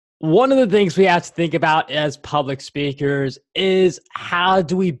One of the things we have to think about as public speakers is how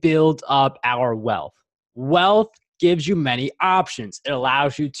do we build up our wealth? Wealth gives you many options. It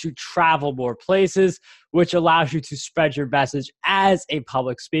allows you to travel more places, which allows you to spread your message as a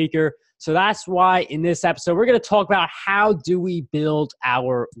public speaker. So that's why in this episode, we're going to talk about how do we build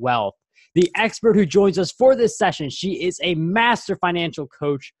our wealth. The expert who joins us for this session, she is a master financial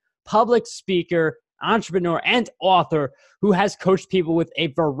coach, public speaker, entrepreneur, and author who has coached people with a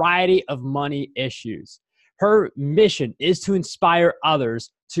variety of money issues. Her mission is to inspire others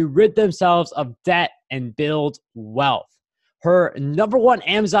to rid themselves of debt and build wealth. Her number one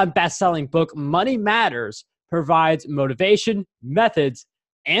Amazon best-selling book, Money Matters, provides motivation, methods,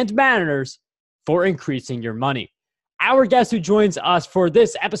 and manners for increasing your money. Our guest who joins us for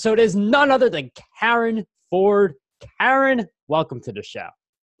this episode is none other than Karen Ford. Karen, welcome to the show.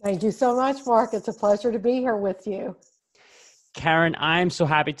 Thank you so much, Mark. It's a pleasure to be here with you. Karen, I'm so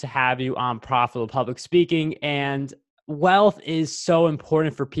happy to have you on Profitable Public Speaking. And wealth is so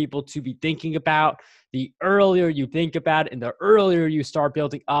important for people to be thinking about. The earlier you think about it and the earlier you start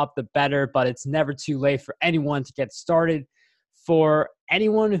building up, the better. But it's never too late for anyone to get started. For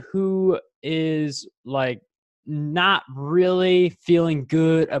anyone who is not really feeling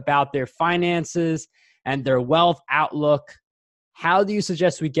good about their finances and their wealth outlook, how do you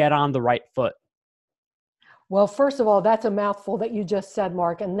suggest we get on the right foot? Well, first of all, that's a mouthful that you just said,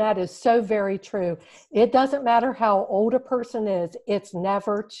 Mark, and that is so very true. It doesn't matter how old a person is, it's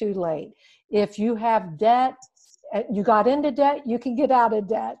never too late. If you have debt, you got into debt, you can get out of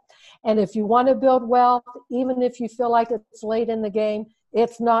debt. And if you want to build wealth, even if you feel like it's late in the game,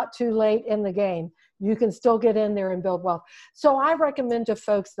 it's not too late in the game. You can still get in there and build wealth. So I recommend to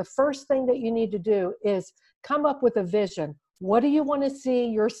folks, the first thing that you need to do is come up with a vision. What do you want to see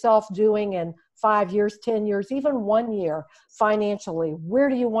yourself doing in 5 years, 10 years, even 1 year financially? Where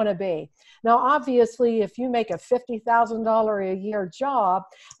do you want to be? Now, obviously, if you make a $50,000 a year job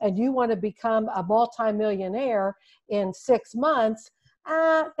and you want to become a multimillionaire in 6 months,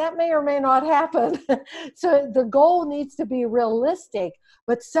 that may or may not happen. So the goal needs to be realistic,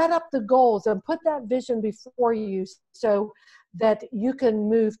 but set up the goals and put that vision before you so that you can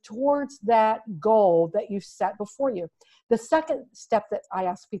move towards that goal that you've set before you. The second step that I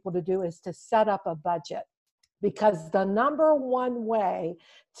ask people to do is to set up a budget, because the number one way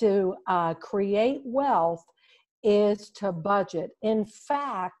to create wealth is to budget. In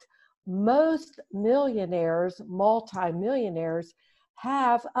fact, most millionaires, multimillionaires,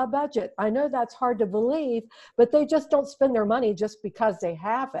 have a budget. I know that's hard to believe, but they just don't spend their money just because they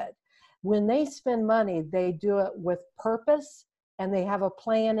have it. When they spend money, they do it with purpose and they have a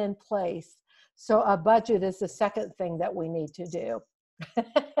plan in place. So a budget is the second thing that we need to do.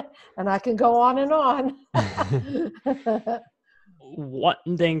 And I can go on and on.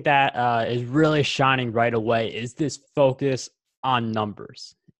 One thing that is really shining right away is this focus on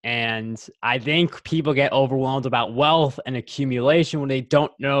numbers. And I think people get overwhelmed about wealth and accumulation when they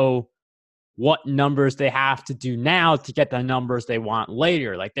don't know what numbers they have to do now to get the numbers they want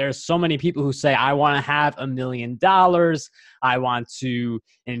later. Like there's so many people who say, I want to have $1 million. I want to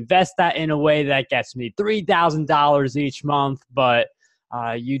invest that in a way that gets me $3,000 each month. But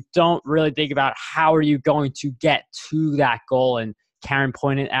you don't really think about how are you going to get to that goal. And Karen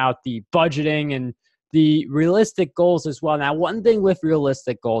pointed out the budgeting and the realistic goals as well. Now, one thing with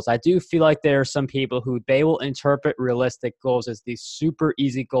realistic goals, I do feel like there are some people who they will interpret realistic goals as these super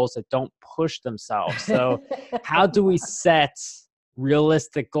easy goals that don't push themselves. So how do we set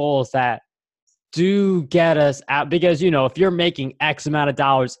realistic goals that do get us out? Because, if you're making X amount of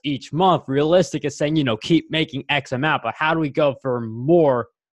dollars each month, realistic is saying, keep making X amount. But how do we go for more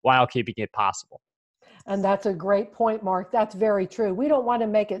while keeping it possible? And that's a great point, Mark. That's very true. We don't want to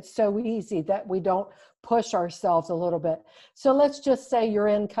make it so easy that we don't push ourselves a little bit. So let's just say your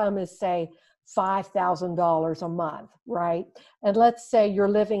income is, say, $5,000 a month, right? And let's say your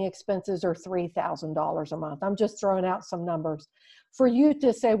living expenses are $3,000 a month. I'm just throwing out some numbers. For you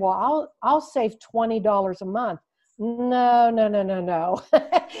to say, well, I'll save $20 a month. No.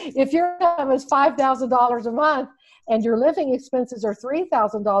 If your income is $5,000 a month and your living expenses are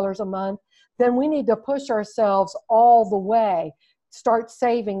 $3,000 a month, then we need to push ourselves all the way. Start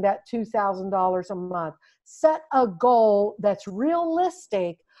saving that $2,000 a month. Set a goal that's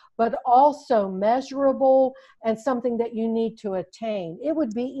realistic, but also measurable and something that you need to attain. It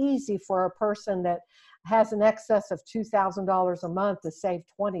would be easy for a person that has an excess of $2,000 a month to save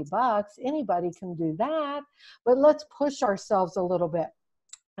 $20. Anybody can do that, but let's push ourselves a little bit.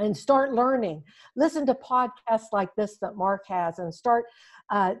 and start learning. Listen to podcasts like this that Mark has, and start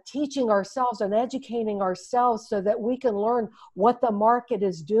teaching ourselves and educating ourselves so that we can learn what the market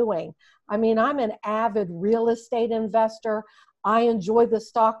is doing. I mean, I'm an avid real estate investor. I enjoy the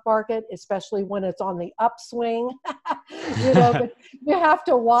stock market, especially when it's on the upswing, but you have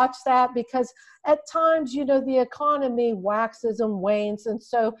to watch that because at times, the economy waxes and wanes. And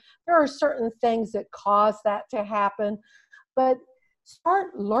so there are certain things that cause that to happen, but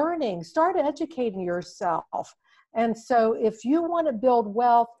start learning, start educating yourself. And so if you want to build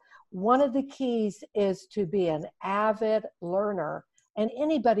wealth, one of the keys is to be an avid learner, and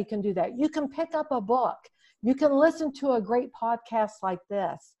anybody can do that. You can pick up a book. You can listen to a great podcast like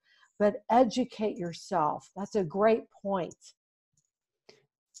this, but educate yourself. That's a great point.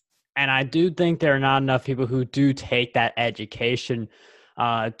 And I do think there are not enough people who do take that education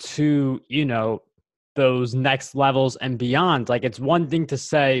to, those next levels and beyond. Like, it's one thing to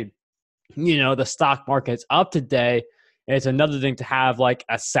say, the stock market's up today. It's another thing to have like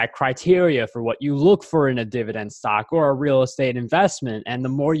a set criteria for what you look for in a dividend stock or a real estate investment. And the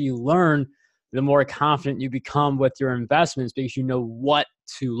more you learn, the more confident you become with your investments because you know what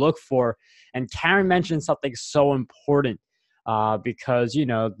to look for. And Karen mentioned something so important because,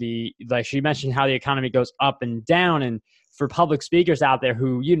 like she mentioned how the economy goes up and down. And for public speakers out there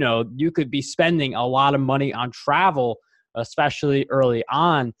who, you could be spending a lot of money on travel, especially early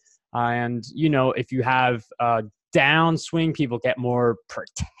on. And, if you have downswing, people get more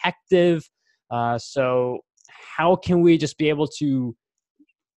protective. So how can we just be able to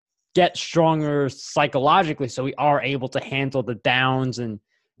get stronger psychologically so we are able to handle the downs and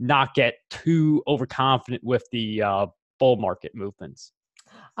not get too overconfident with the bull market movements?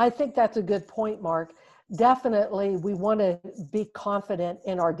 I think that's a good point, Mark. Definitely, we want to be confident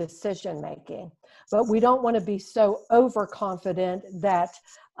in our decision making, but we don't want to be so overconfident that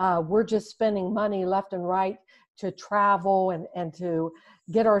we're just spending money left and right to travel and to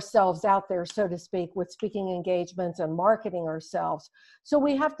get ourselves out there, so to speak, with speaking engagements and marketing ourselves. So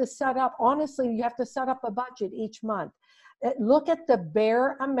we have to honestly, you have to set up a budget each month. Look at the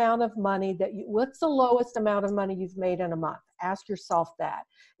bare amount of money what's the lowest amount of money you've made in a month? Ask yourself that.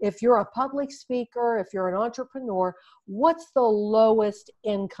 If you're a public speaker, if you're an entrepreneur, what's the lowest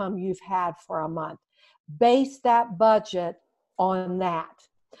income you've had for a month? Base that budget on that.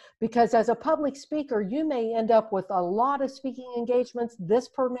 Because as a public speaker, you may end up with a lot of speaking engagements this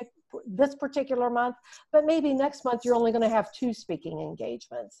particular month, but maybe next month you're only going to have 2 speaking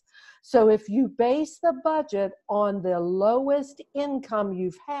engagements. So if you base the budget on the lowest income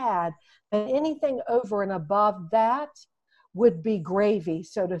you've had, then anything over and above that would be gravy,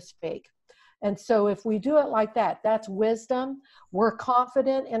 so to speak. And so if we do it like that, that's wisdom. We're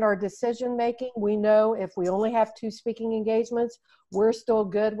confident in our decision making. We know if we only have 2 speaking engagements, we're still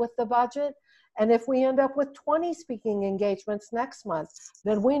good with the budget. And if we end up with 20 speaking engagements next month,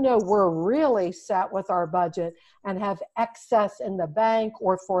 then we know we're really set with our budget and have excess in the bank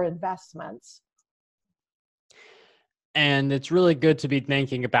or for investments. And it's really good to be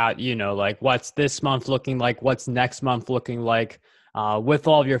thinking about, like what's this month looking like, what's next month looking like with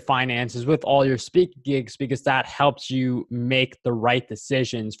all of your finances, with all your speaking gigs, because that helps you make the right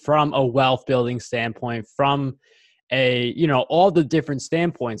decisions from a wealth building standpoint, from all the different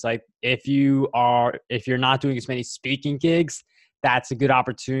standpoints. Like if you're not doing as many speaking gigs, that's a good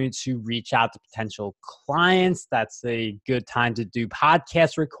opportunity to reach out to potential clients. That's a good time to do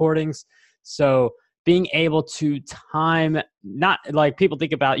podcast recordings. So being able to time, not like people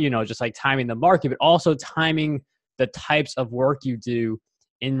think about, just like timing the market, but also timing the types of work you do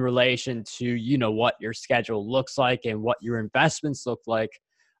in relation to, what your schedule looks like and what your investments look like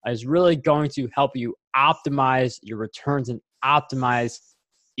is really going to help you optimize your returns and optimize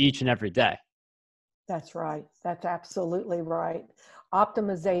each and every day. That's right. That's absolutely right.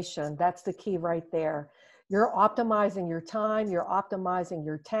 Optimization, that's the key right there. You're optimizing your time, you're optimizing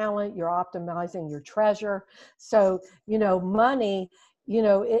your talent, you're optimizing your treasure. So, money,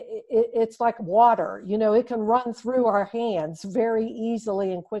 it's like water, it can run through our hands very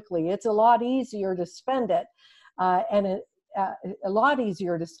easily and quickly. It's a lot easier to spend it a lot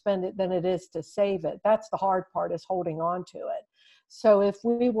easier to spend it than it is to save it. That's the hard part, is holding on to it. So if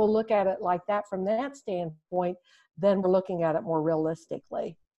we will look at it like that from that standpoint, then we're looking at it more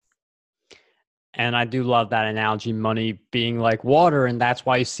realistically. And I do love that analogy, money being like water. And that's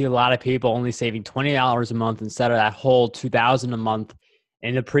why you see a lot of people only saving $20 a month instead of that whole $2,000 a month.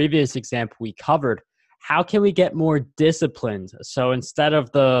 In the previous example we covered, how can we get more disciplined? So instead of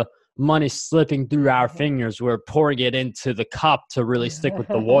the money slipping through our fingers, we're pouring it into the cup, to really stick with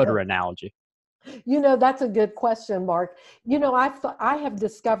the water analogy. That's a good question, Mark. I have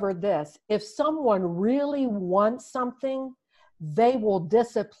discovered this. If someone really wants something, they will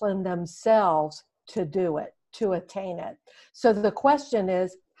discipline themselves to do it, to attain it. So the question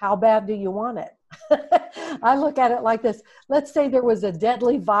is, how bad do you want it? I look at it like this. Let's say there was a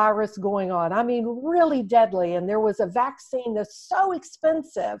deadly virus going on. I mean, really deadly. And there was a vaccine that's so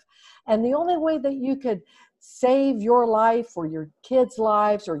expensive. And the only way that you could save your life or your kids'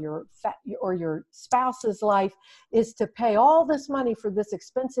 lives or your spouse's life is to pay all this money for this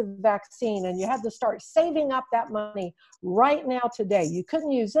expensive vaccine. And you had to start saving up that money right now today. You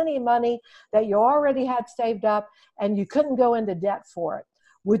couldn't use any money that you already had saved up, and you couldn't go into debt for it.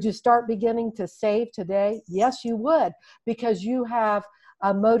 Would you start beginning to save today? Yes, you would, because you have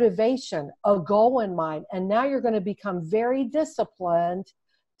a motivation, a goal in mind. And now you're going to become very disciplined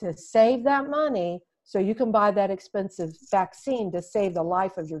to save that money so you can buy that expensive vaccine to save the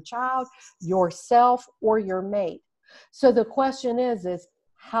life of your child, yourself, or your mate. So the question is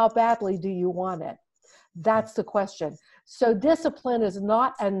how badly do you want it? That's the question. So discipline is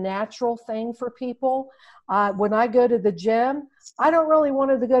not a natural thing for people. When I go to the gym, I don't really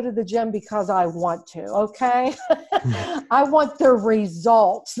want to go to the gym because I want to, okay? I want the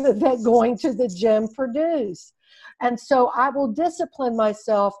results that going to the gym produce. And so I will discipline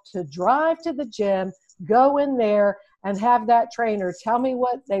myself to drive to the gym, go in there, and have that trainer tell me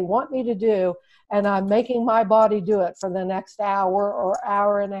what they want me to do, and I'm making my body do it for the next hour or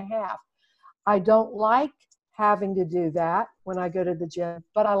hour and a half. I don't like having to do that when I go to the gym,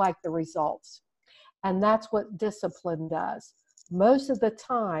 but I like the results. And that's what discipline does. Most of the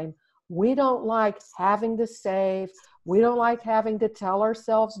time, we don't like having to save. We don't like having to tell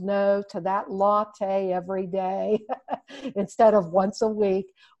ourselves no to that latte every day instead of once a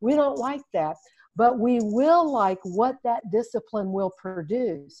week. We don't like that. But we will like what that discipline will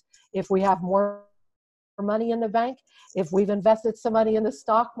produce. If we have more money in the bank, if we've invested some money in the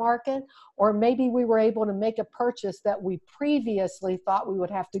stock market, or maybe we were able to make a purchase that we previously thought we would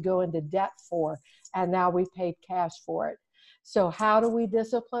have to go into debt for, and now we paid cash for it. So how do we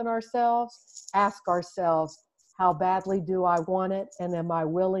discipline ourselves? Ask ourselves, how badly do I want it? And am I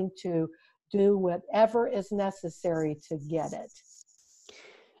willing to do whatever is necessary to get it?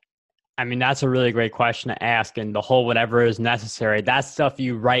 I mean, that's a really great question to ask. And the whole whatever is necessary, that's stuff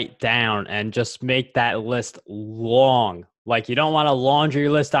you write down and just make that list long. Like, you don't want a laundry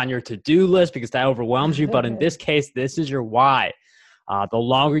list on your to-do list because that overwhelms you. But in this case, this is your why. The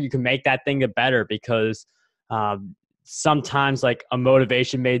longer you can make that thing, the better, because sometimes like a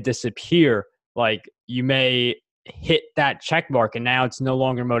motivation may disappear. Like, you may hit that check mark and now it's no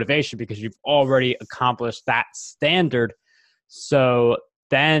longer motivation because you've already accomplished that standard. So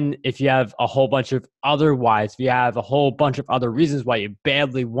then if you have a whole bunch of other whys, if you have a whole bunch of other reasons why you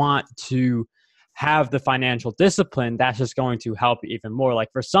badly want to have the financial discipline, that's just going to help you even more. Like,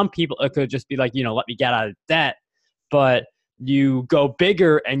 for some people, it could just be like, let me get out of debt. But you go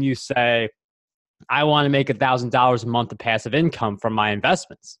bigger and you say, I want to make $1,000 a month of passive income from my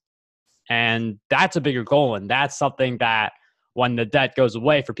investments. And that's a bigger goal. And that's something that when the debt goes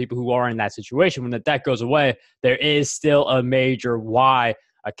away, for people who are in that situation, when the debt goes away, there is still a major why,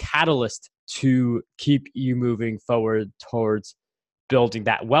 a catalyst to keep you moving forward towards building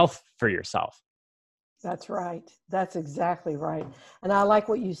that wealth for yourself. That's right. That's exactly right. And I like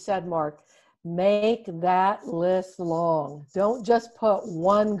what you said, Mark. Make that list long. Don't just put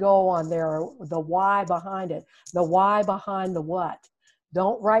one goal on there, the why behind it, the why behind the what.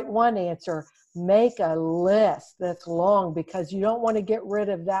 Don't write one answer. Make a list that's long, because you don't want to get rid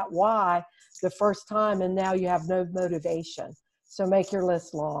of that why the first time and now you have no motivation. So make your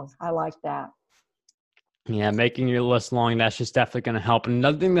list long. I like that. Yeah, making your list long, that's just definitely going to help. And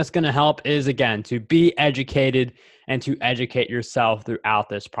another thing that's going to help is, again, to be educated and to educate yourself throughout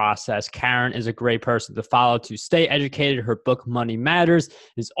this process. Karen is a great person to follow to stay educated. Her book, Money Matters,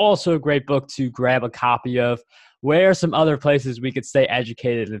 is also a great book to grab a copy of. Where are some other places we could stay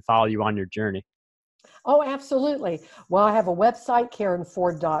educated and follow you on your journey? Oh, absolutely. Well, I have a website,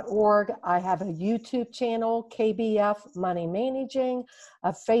 KarenFord.org. I have a YouTube channel, KBF Money Managing,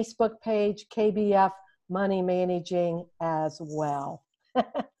 a Facebook page, KBF Money Managing as well.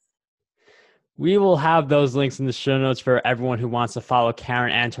 We will have those links in the show notes for everyone who wants to follow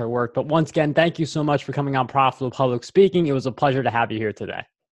Karen and her work. But once again, thank you so much for coming on Profitable Public Speaking. It was a pleasure to have you here today.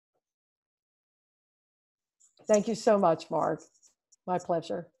 Thank you so much, Mark. My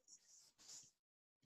pleasure.